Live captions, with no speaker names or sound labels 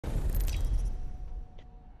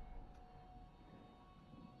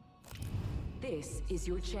This is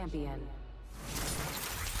your champion.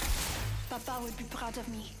 Papa would be proud of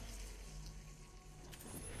me.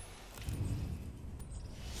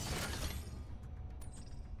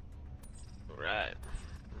 Right.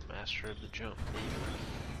 Master of the jump.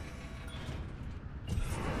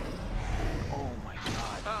 Oh my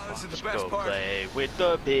god. Oh, this is Let's the best go part. play with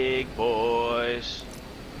the big boys.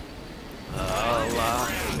 Allah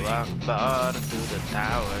Akbar through the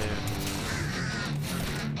tower.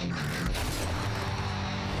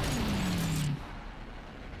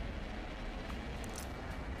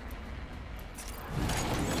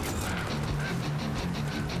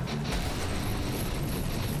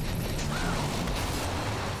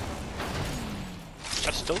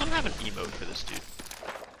 I still don't have an emote for this dude.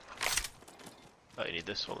 Oh, you need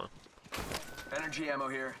this? Hold on. Energy ammo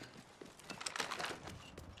here.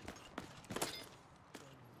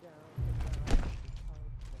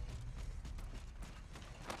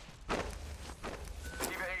 Diva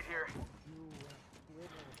 8 here.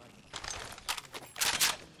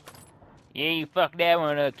 Yeah, you fucked that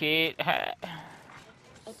one up, kid.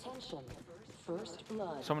 Attention. First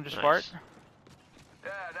blood. Someone just Nice. fart? Yeah,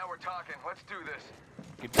 now we're talking. Let's do this.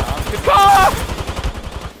 Good job. Good job!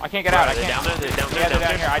 I can't get out. I Are they can't. down there? They're down there. Yeah, they're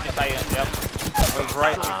down downstairs? here. Yep. I was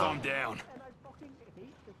right. Calm down.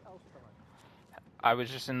 I was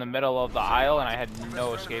just in the middle of the aisle and I had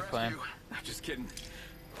no escape plan. I'm just kidding.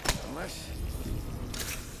 Unless.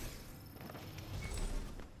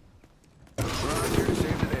 Roger,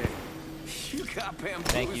 save the day. You got bamboozled.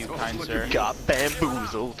 Thank you, kind Look sir. at you. Got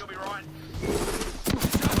bamboozled. You'll be right.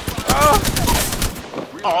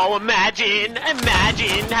 Oh, imagine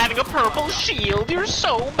having a purple shield. You're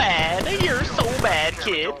so bad. You're so bad,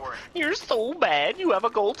 kid. You're so bad. You have a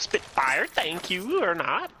gold Spitfire. Thank you, or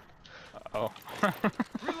not. Oh.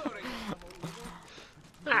 Reloading.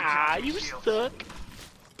 Ah, you suck.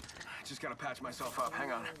 I just gotta patch myself up.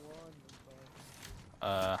 Hang on.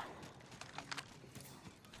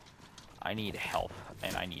 I need help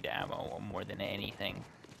and I need ammo more than anything.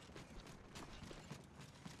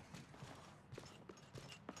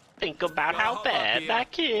 Think about how bad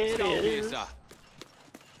that kid is.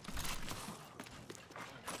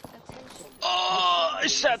 Oh, I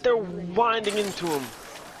sat there winding into him.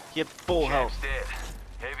 He had full health. Dead.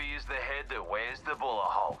 Heavy is the head that wears the bullet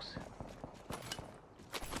holes.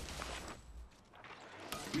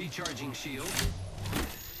 Recharging shield.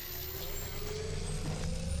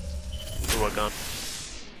 Ooh, what gun?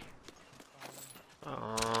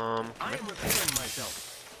 I am repairing myself.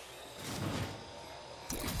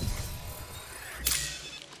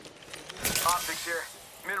 Optics here.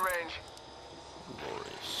 Mid-range.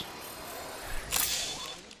 Glorious.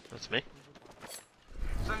 That's me.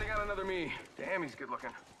 Sending out another me. Damn, he's good looking.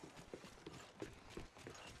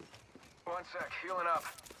 One sec. Healing up.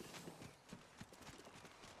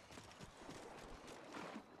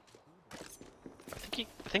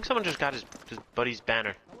 I think someone just got his buddy's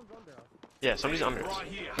banner. Yeah, somebody's under us. Right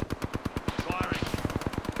here. Firing.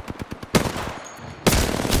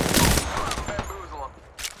 Bamboozle him.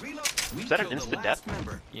 Is that an instant death?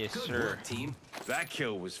 Yes, Good sir. work, team. That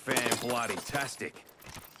kill was fan-bloody-tastic.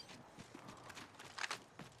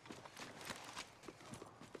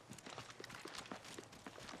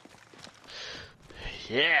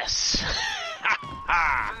 Yes!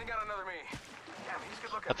 Sending out another me. Damn, he's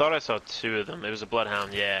good looking. I thought I saw two of them. It was a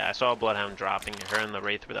bloodhound. Yeah, I saw a bloodhound dropping. Her and the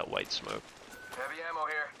wraith with that white smoke. Heavy ammo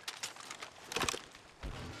here.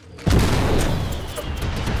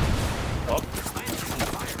 Oh,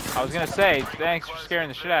 I was gonna say, thanks for scaring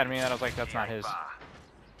the shit out of me, and I was like, that's not his.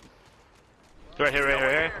 right here, right here,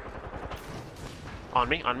 right here. On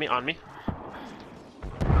me, on me, on me.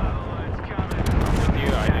 With you,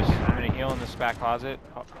 I'm gonna heal in this back closet.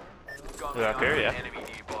 Oh, They're up here, yeah. Enemy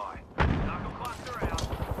nearby.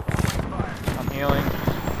 I'm healing.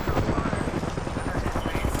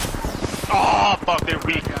 Oh, fuck, they're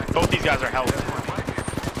weak. Both these guys are health.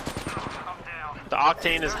 The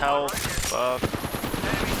Octane is health. Fuck.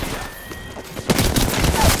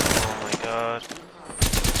 Oh my god.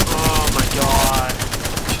 Oh my god.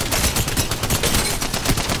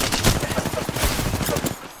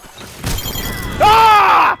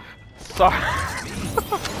 Ah! Sorry.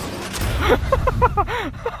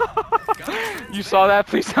 You saw that?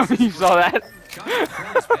 Please tell me you saw that.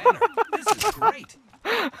 This is great.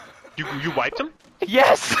 You wiped him?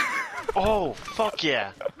 Yes! Oh, fuck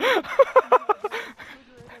yeah.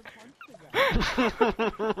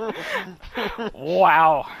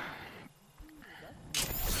 Wow.